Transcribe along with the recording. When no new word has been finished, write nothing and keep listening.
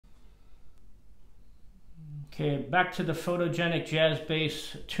Okay, back to the photogenic jazz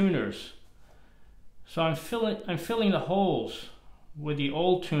bass tuners. So I'm filling the holes where the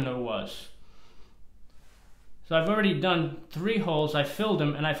old tuner was. So I've already done 3 holes. I filled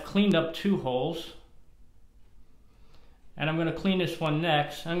them and I've cleaned up 2 holes. And I'm going to clean this one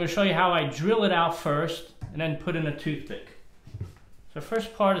next. I'm going to show you how I drill it out first and then put in a toothpick. So the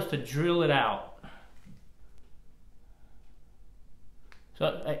first part is to drill it out.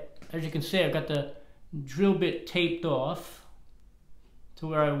 So as you can see, I've got the drill bit taped off to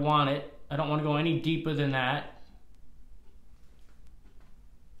where I want it. I don't want to go any deeper than that.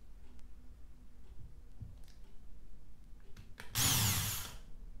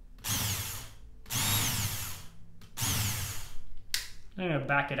 I'm going to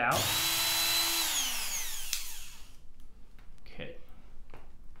back it out. Okay.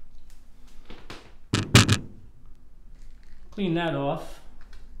 Clean that off.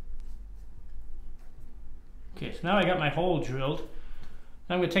 Okay, so now I got my hole drilled.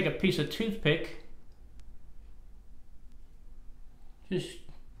 I'm going to take a piece of toothpick, just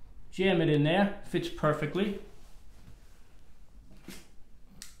jam it in there, fits perfectly.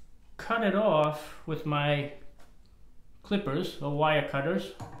 Cut it off with my clippers or wire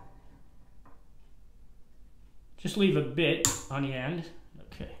cutters. Just leave a bit on the end.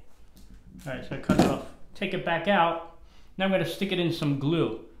 Okay. Alright, so I cut it off. Take it back out. Now I'm going to stick it in some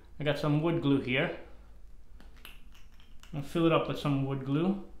glue. I got some wood glue here. I'll fill it up with some wood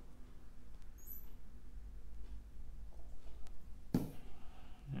glue.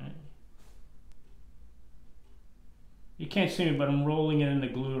 Right. You can't see me, but I'm rolling it in the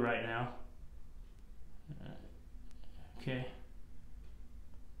glue right now. Okay.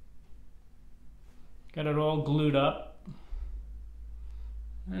 Got it all glued up.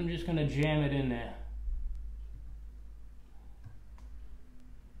 I'm just going to jam it in there.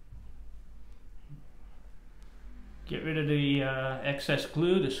 Get rid of the excess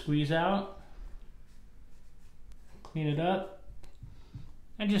glue, the squeeze out. Clean it up.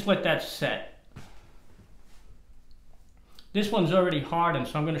 And just let that set. This one's already hardened,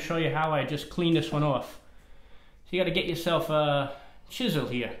 so I'm going to show you how I just clean this one off. So you got to get yourself a chisel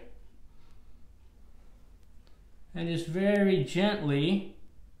here. And just very gently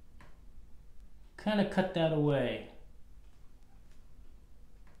kind of cut that away.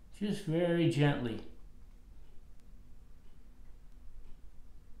 Just very gently.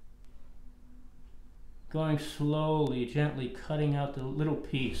 Going slowly, gently cutting out the little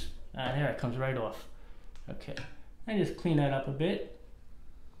piece. There it comes right off. Okay, and just clean that up a bit.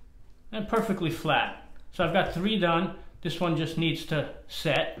 And perfectly flat. So I've got 3 done. This one just needs to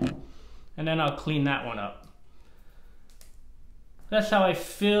set, and then I'll clean that one up. That's how I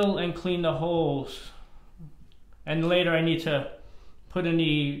fill and clean the holes. And later I need to put in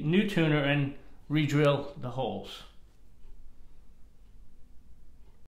the new tuner and re-drill the holes.